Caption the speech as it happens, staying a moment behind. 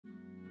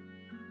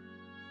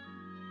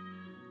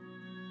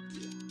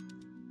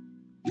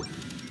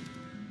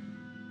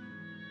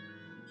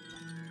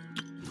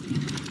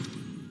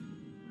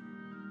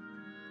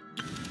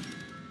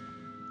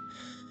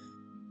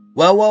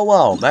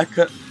Well,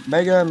 Mega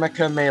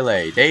Mecha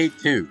Melee, Day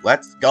 2,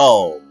 let's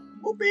go!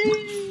 Whoopee!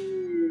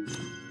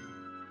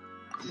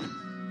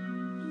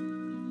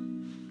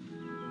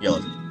 Yo,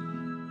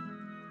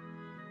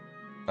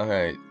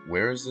 okay,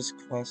 where is this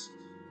quest?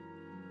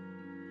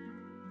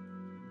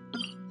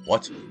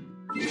 What?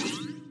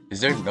 Is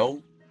there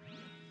no?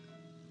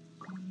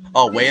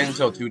 Oh, wait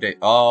until 2 days.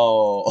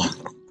 Oh.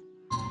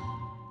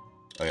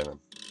 Okay then.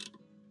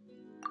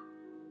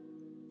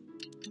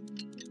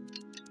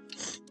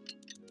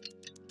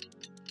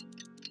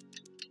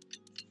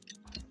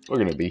 We're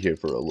gonna be here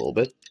for a little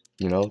bit,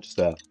 you know, just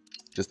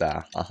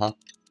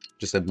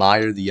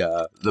admire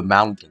the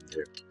mountain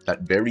there,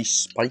 that very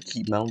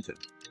spiky mountain.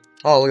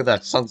 Oh, look at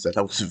that sunset.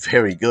 That was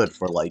very good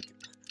for like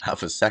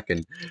half a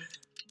second.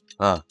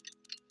 Huh.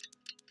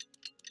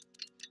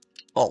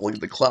 Oh, look at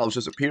the clouds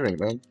just appearing,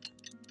 man.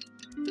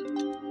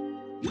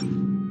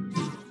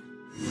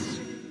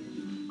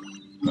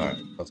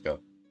 Alright, let's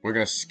go. We're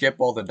gonna skip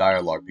all the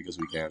dialogue because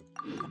we can.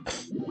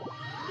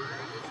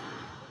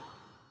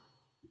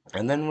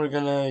 And then we're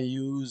gonna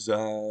use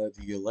the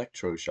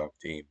electrocharge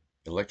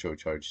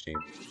team.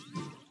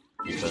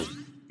 Because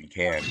we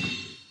can.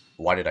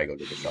 Why did I go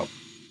to the shop?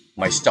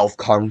 My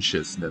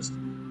self-consciousness.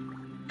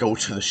 Go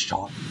to the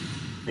shop,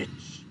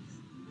 bitch.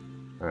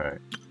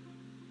 Alright.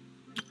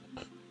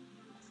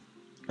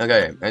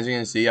 Okay, as you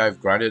can see, I've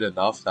grinded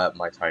enough that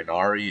my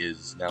Tainari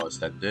is now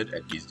ascended,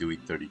 and he's doing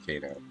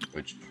 30k now,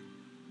 which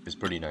is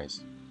pretty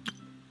nice.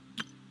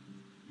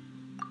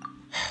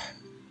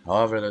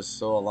 However, there's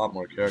still a lot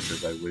more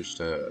characters I wish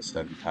to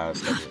ascend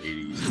past level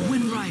 80, so the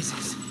wind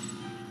rises.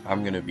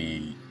 I'm gonna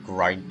be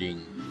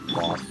grinding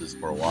bosses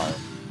for a while.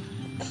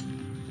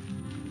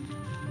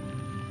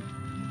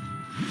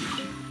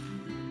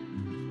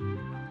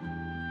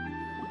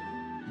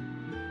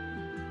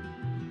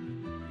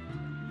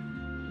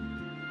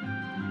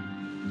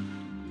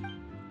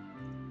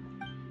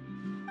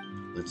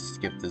 Let's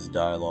skip this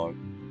dialogue.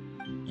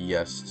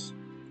 Yes,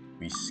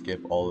 we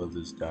skip all of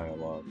this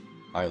dialogue.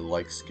 I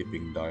like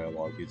skipping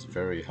dialogue. It's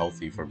very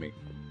healthy for me.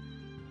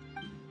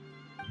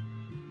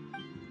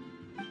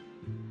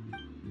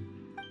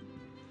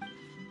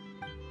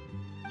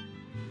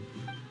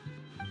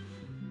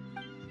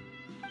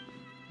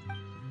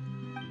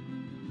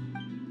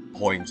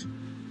 Point.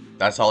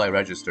 That's how I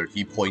registered.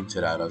 He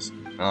pointed at us.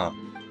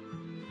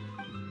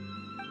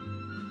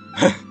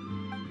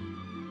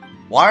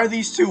 Why are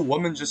these two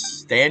women just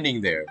standing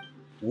there?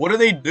 What are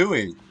they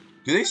doing?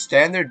 Do they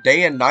stand there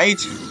day and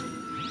night?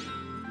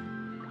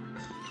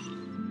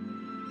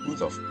 Who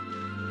the f-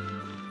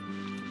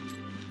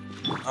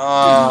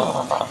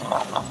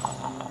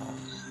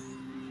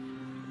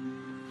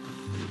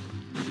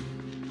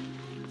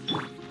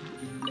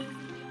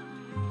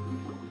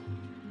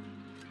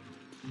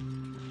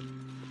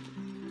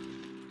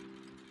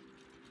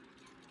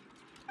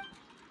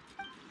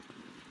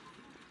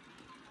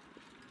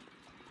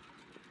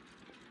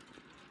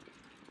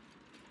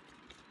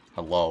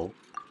 Hello?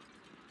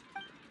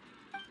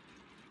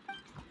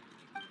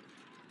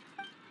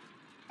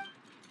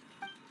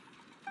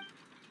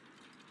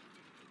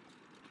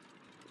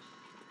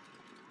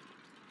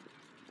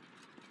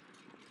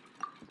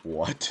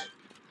 What?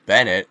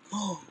 Bennett?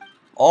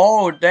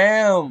 Oh,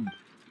 damn!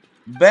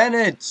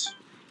 Bennett!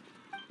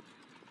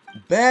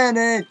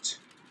 Bennett!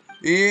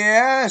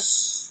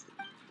 Yes!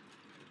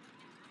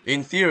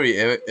 In theory,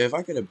 if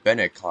I get a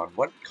Bennett con,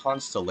 what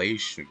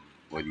constellation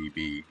would he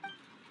be?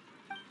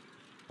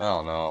 I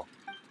don't know.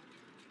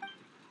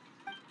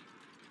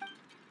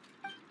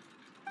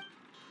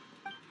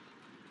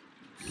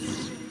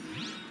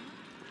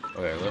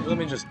 Okay, let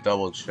me just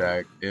double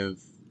check if...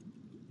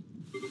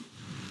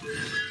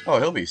 Oh,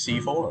 he'll be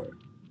C4.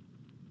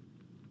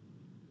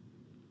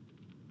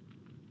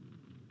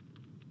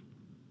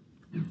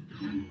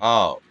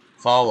 Oh,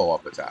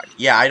 follow-up attack.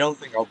 Yeah, I don't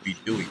think I'll be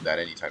doing that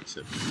anytime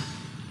soon.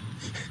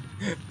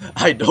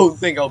 I don't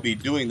think I'll be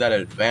doing that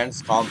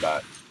advanced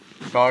combat.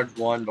 Charge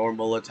 1,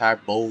 normal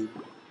attack, bold.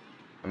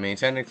 I mean,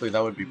 technically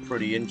that would be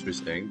pretty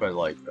interesting, but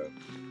like...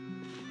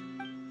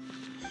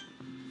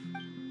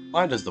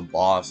 why does the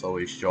boss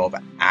always show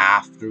up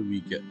after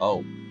we get...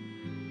 Oh.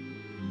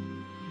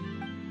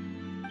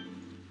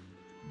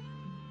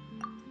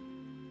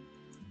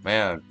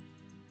 Man.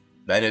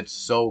 Bennett's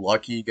so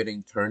lucky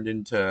getting turned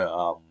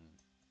into,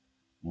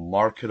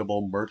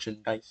 marketable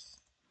merchandise.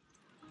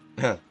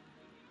 Wait,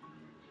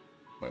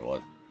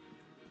 what?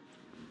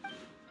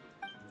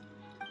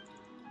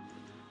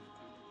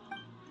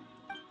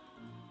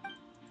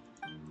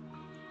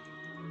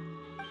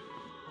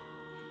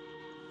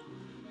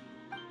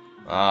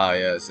 Ah,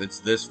 yes, it's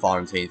this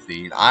Fontaine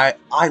theme. I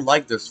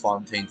like this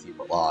Fontaine theme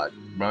a lot.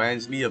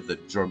 Reminds me of the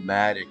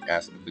dramatic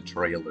aspect of the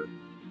trailer,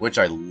 which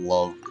I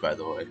loved, by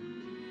the way.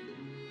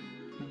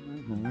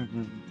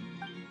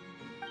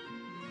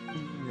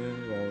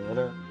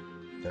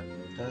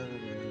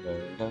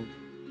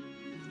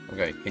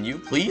 Okay, can you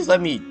please let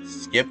me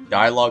skip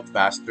dialogue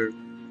faster?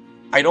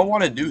 I don't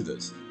want to do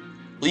this.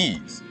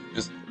 Please,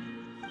 just...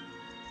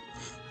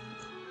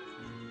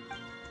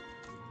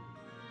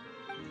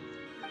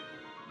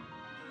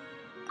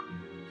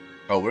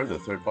 Oh, we're the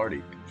third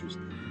party.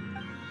 Interesting.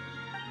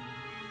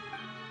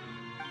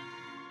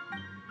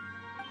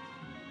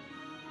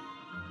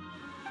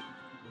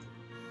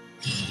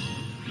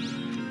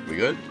 We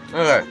good?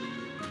 Okay.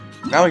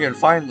 Now we can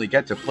finally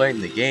get to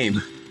playing the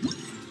game.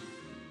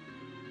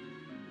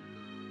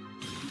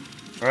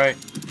 Alright.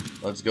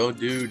 Let's go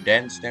do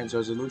Dance Dance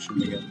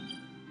Resolution again.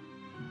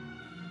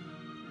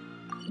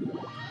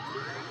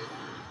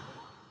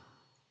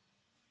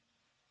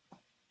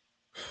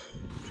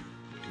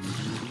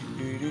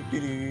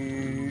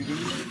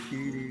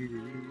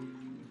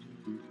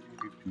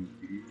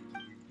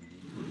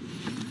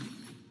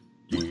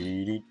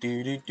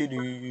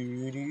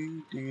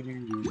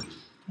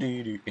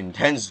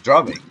 Intense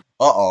drumming.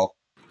 Uh-oh.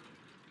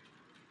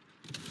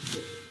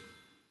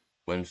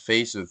 When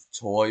faced with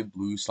toy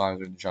blue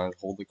slimes and giant,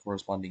 hold the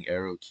corresponding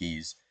arrow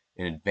keys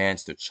in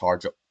advance to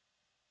charge up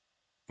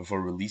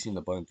before releasing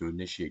the button to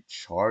initiate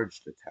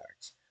charged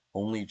attacks.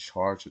 Only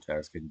charged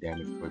attacks can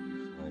damage toy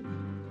blue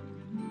slimes.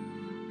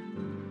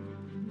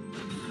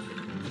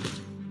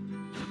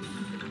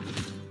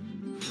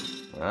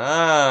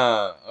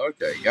 Ah,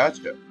 okay,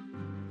 gotcha.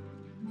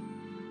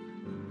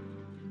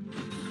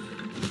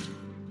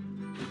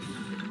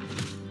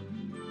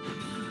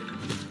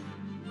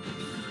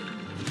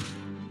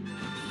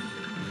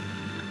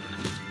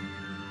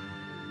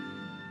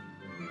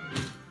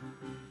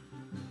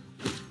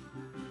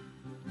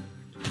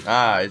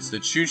 Ah, it's the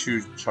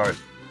choo-choo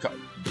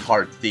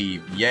cart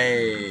theme.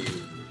 Yay!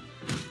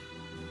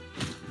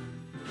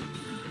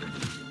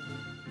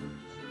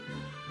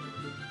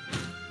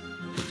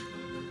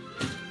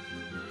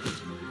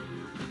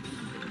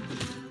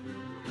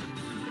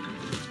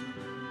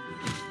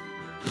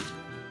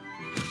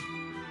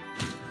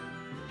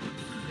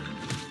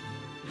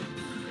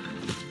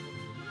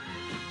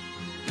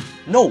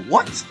 No,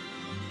 what?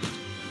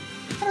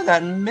 How did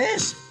that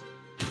miss?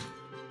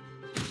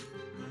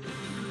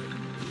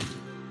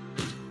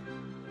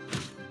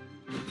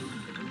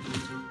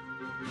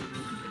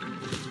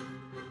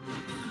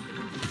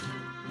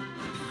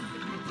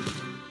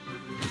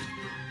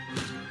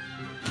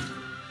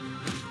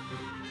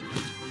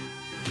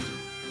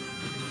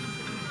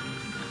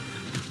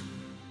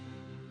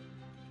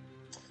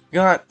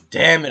 God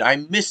damn it, I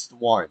missed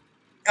one.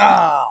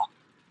 Ah!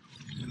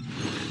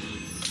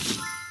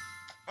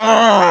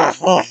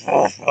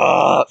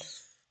 Ah!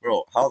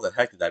 Bro, how the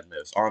heck did that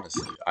miss?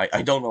 Honestly,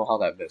 I don't know how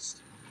that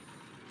missed.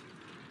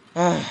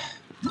 Well,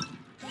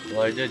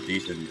 I did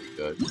decently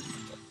good.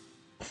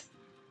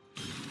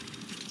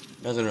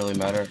 Doesn't really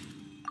matter.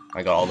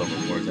 I got all the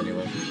rewards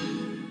anyway.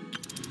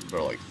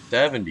 Bro, like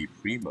 70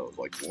 primos.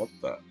 Like, what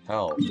the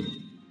hell?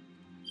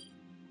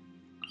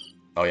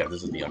 Oh yeah,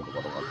 this is the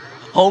underwater one.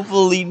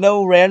 Hopefully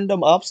no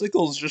random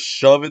obstacles just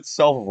shove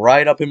itself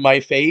right up in my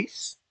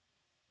face.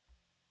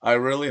 I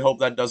really hope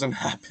that doesn't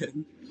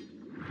happen.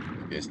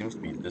 Okay, it seems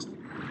to be this.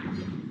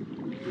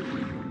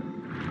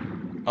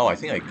 Oh, I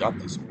think I got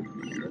this one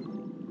here.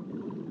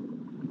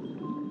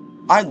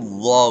 I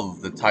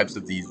love the types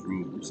of these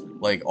rooms.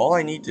 Like, all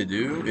I need to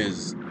do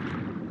is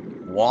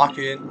walk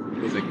in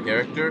with a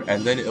character,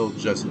 and then it'll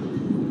just...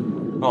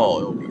 Oh,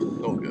 it'll be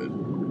so good.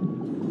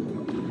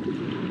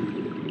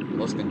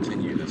 Let's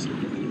continue this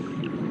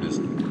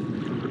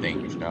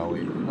thing, shall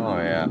we? Oh,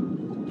 yeah.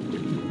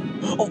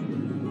 Oh!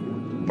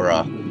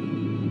 Bruh.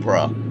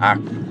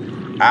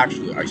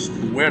 Actually, I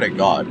swear to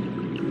God.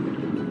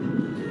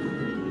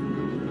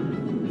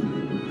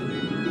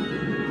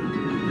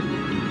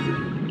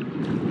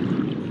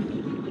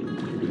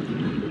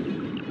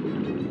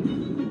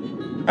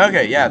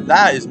 Okay, yeah,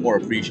 that is more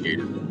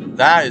appreciated.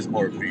 That is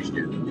more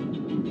appreciated.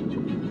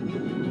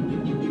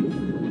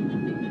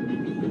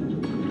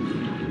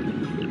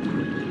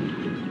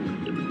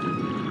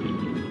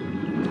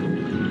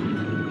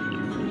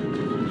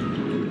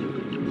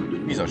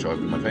 Please don't show up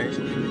in my face.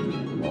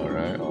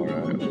 Alright.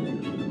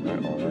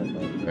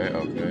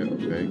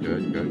 Okay,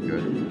 good.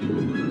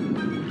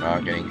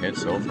 Not getting hit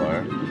so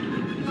far.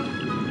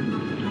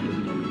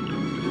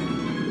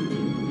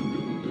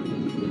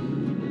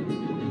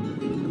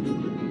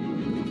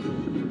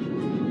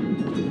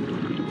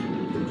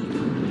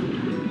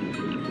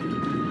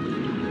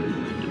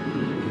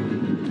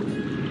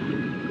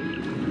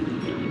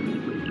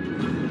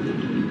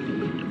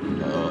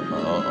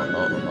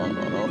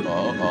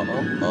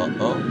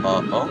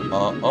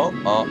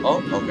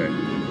 Okay.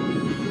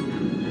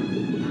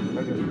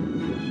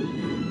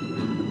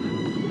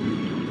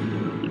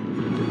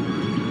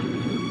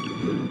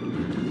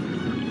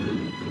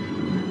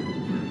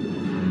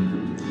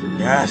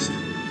 Yes.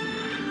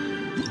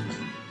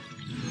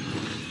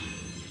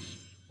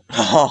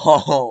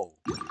 Oh.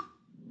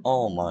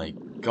 Oh my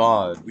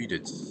God, we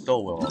did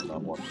so well on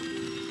that one.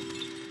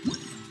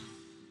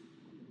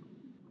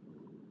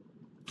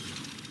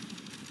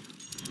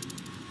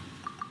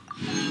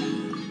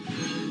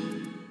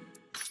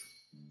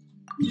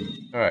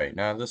 Alright,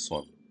 now this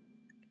one.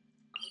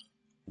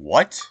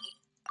 What?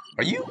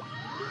 Are you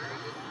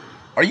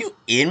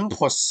in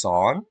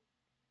Poisson?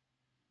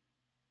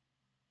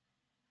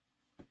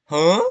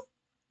 Huh?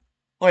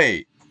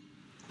 Wait,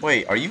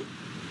 are you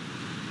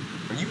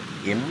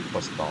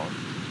Impostor?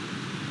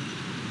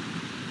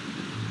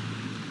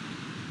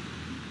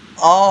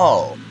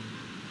 Oh!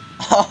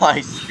 Oh,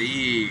 I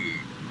see.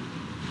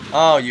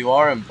 Oh, you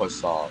are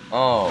impostor.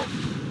 Oh.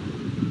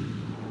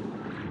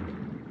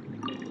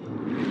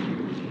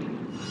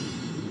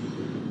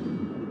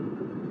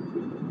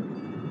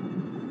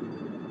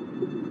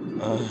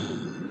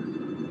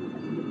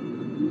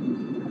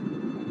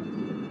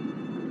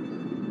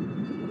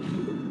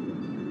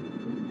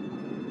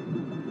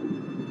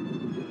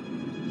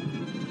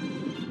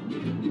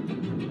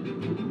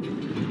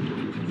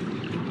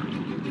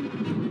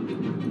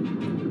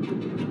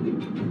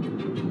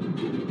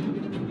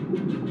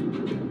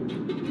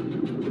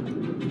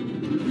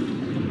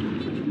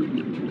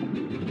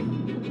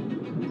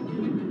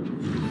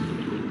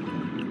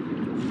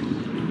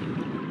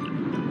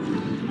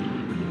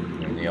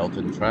 In the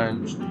Elton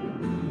Trench.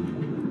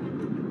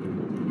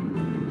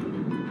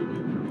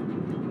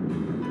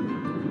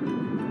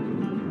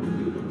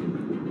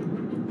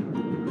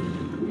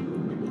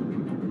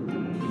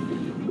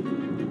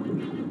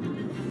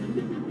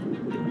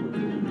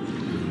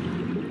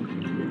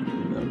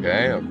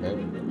 Okay, okay.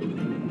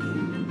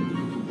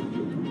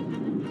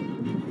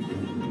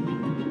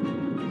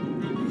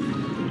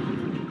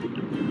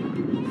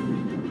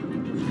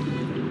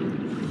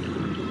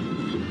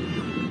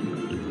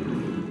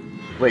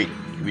 Wait,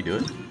 did we do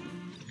it?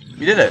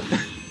 We did it!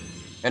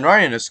 And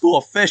Ryan, a school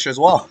of fish as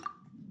well.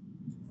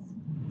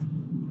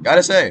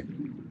 Gotta say,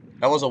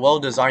 that was a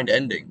well-designed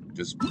ending.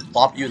 Just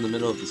plop you in the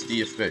middle of the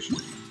sea of fish.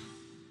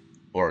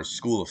 Or a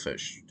school of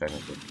fish,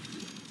 technically.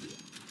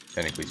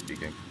 Technically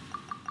speaking.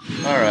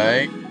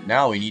 Alright,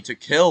 now we need to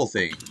kill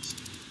things.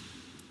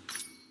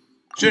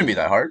 Shouldn't be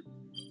that hard.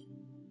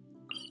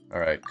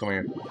 Alright, come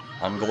here.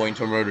 I'm going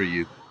to murder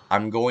you.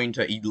 I'm going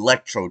to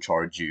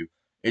electrocharge you.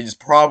 It's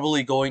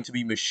probably going to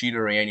be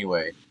machinery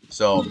anyway.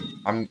 So,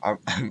 I'm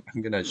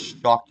gonna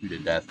shock you to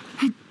death.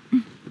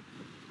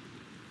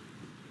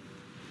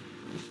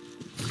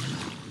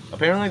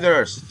 Apparently there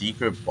are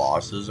secret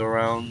bosses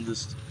around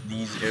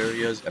these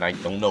areas, and I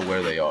don't know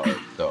where they are,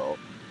 so...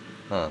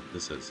 Huh,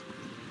 this is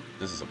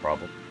a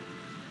problem.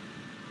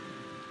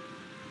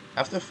 I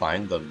have to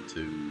find them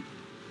to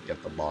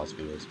get the boss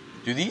villas.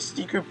 Do these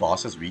secret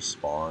bosses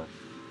respawn?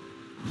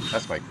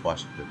 That's my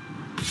question.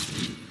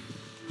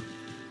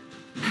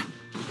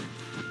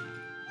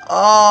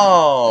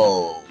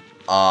 Oh!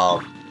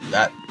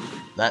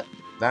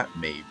 That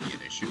may be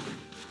an issue.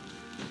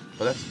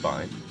 But that's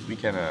fine. We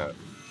can,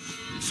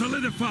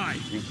 solidify!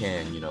 We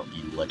can, you know,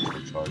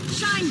 electrocharge.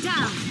 Shine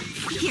down!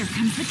 Here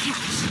comes the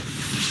catch.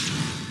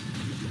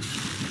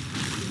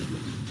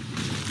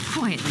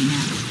 Quietly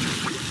now.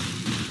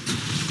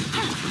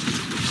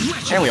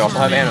 And we also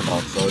have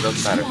Anabon, so it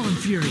doesn't matter.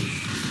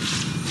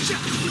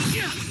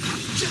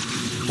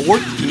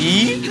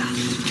 14?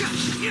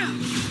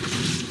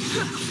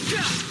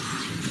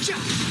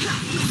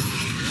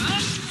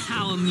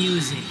 How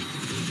amusing.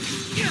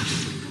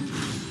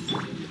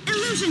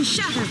 Illusion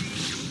shattered.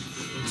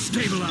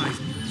 Stabilize.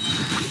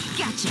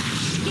 Gotcha.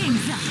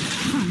 Game's up.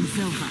 Fun's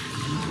over.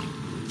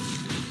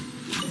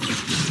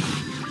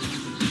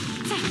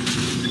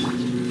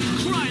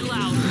 Cry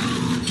louder.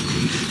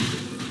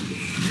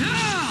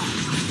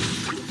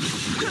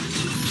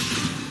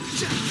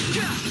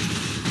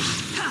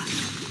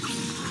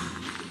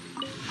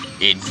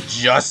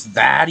 It's just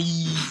that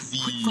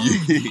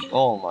easy.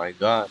 Oh my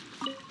god.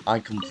 I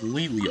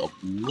completely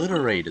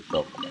obliterated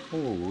them.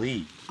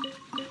 Holy.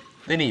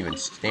 They didn't even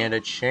stand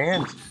a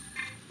chance.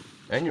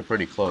 And you're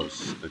pretty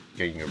close to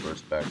getting your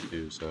burst back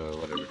too, so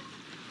whatever.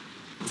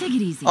 Take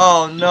it easy.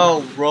 Oh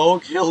no,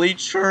 rogue hilly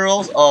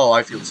churls. Oh,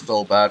 I feel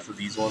so bad for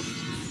these ones.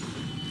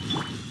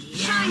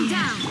 Shine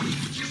down.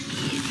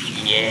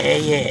 Yeah.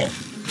 Yeah.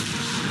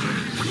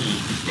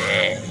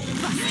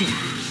 Busted.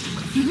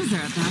 Things are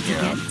about to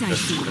get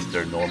dicey. Just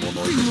their normal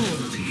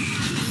noises.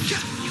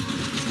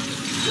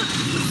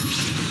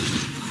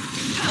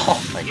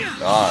 Oh my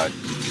god.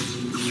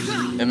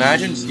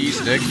 Imagine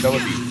C6, that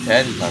would be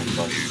 10 times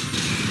funnier.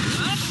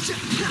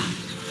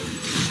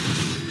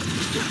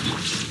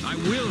 I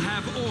will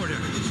have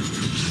order.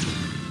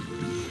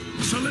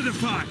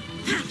 Solidify.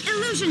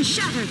 Illusion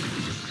shattered.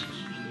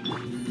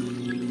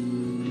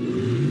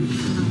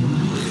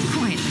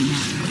 Quietly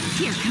now.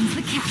 Here comes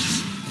the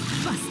catch.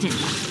 Busted.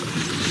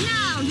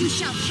 Now you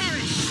shall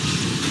perish.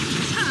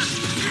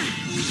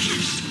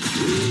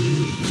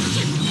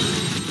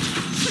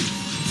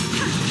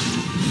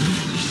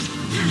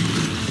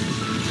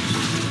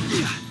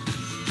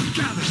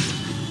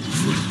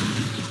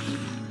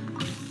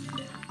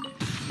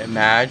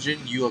 Imagine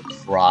you a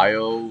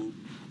cryo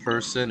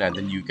person and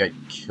then you get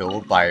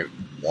killed by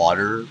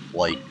water,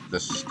 like the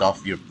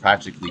stuff you're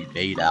practically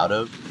made out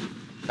of.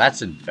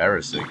 That's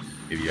embarrassing,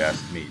 if you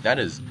ask me. That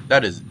is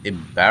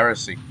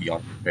embarrassing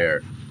beyond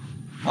compare.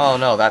 Oh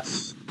no,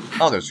 that's...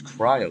 Oh, there's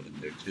cryo in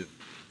there too.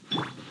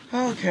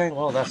 Okay,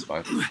 well that's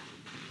fine.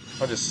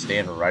 I'll just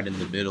stand right in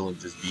the middle and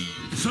just be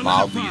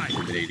mildly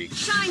intimidating.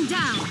 Shine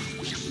down!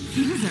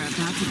 Things are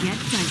about to get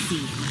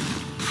dicey.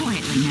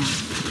 Quietly now.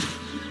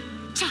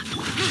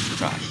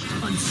 Gosh.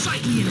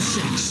 Unsightly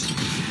insects.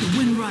 The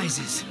wind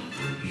rises.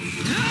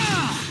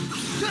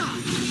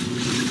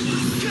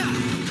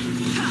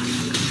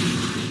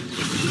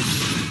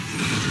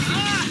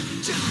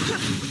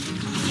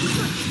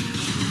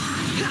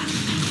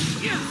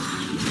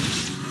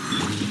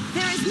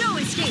 There is no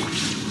escape.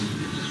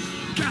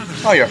 Gather.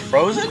 Oh, you're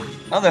frozen?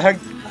 How the heck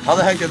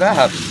did that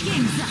happen?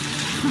 Game's up.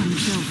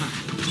 Fun's over.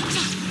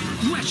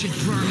 Wretched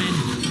vermin.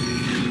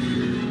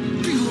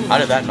 How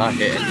did that not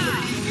hit?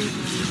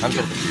 I'm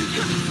so confused.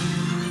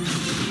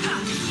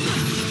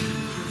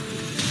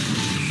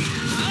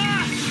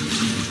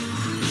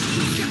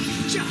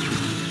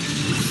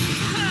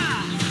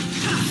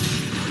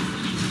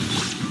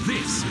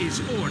 This is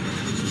order.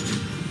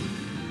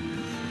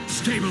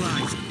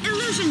 Stabilize.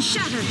 Illusion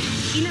shattered.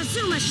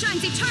 Inazuma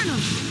shines eternal.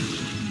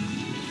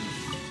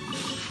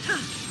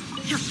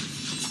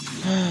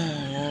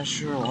 Yeah,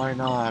 sure, why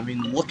not? I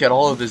mean, look at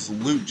all of this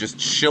loot just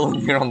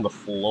chilling here on the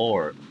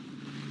floor.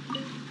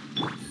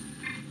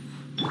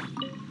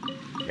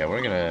 Yeah,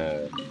 we're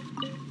gonna...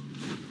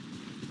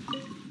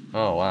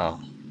 Oh, wow.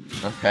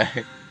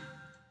 Okay.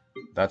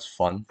 That's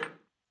fun.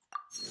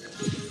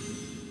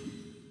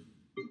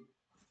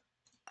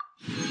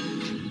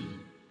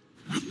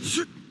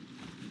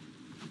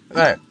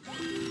 Okay.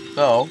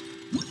 So,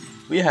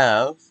 we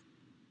have...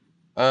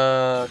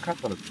 crap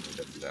ton of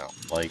things now.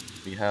 Like,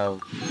 we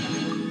have...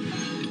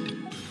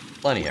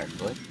 plenty,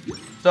 actually.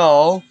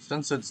 So,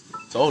 since it's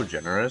so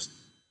generous,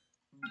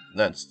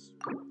 that's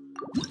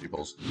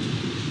people's...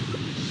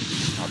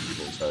 not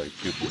people's,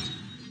 pupils.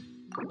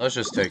 Let's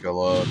just take a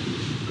look.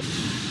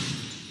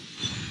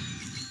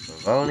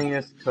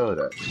 Favonius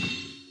Codex.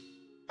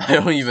 I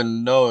don't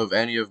even know if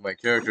any of my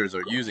characters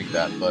are using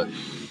that, but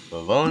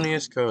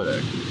Favonius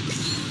Codex.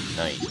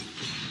 Nice.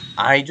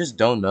 I just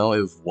don't know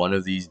if one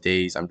of these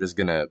days I'm just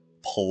gonna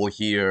pull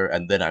here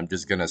and then I'm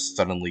just gonna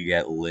suddenly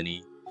get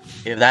Linny.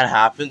 If that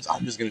happens,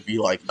 I'm just gonna be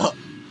like,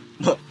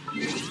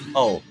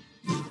 oh.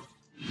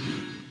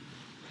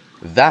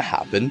 That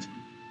happened.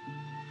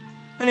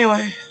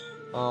 Anyway,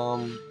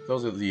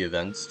 those are the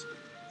events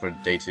for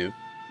day 2.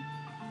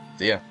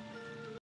 See ya.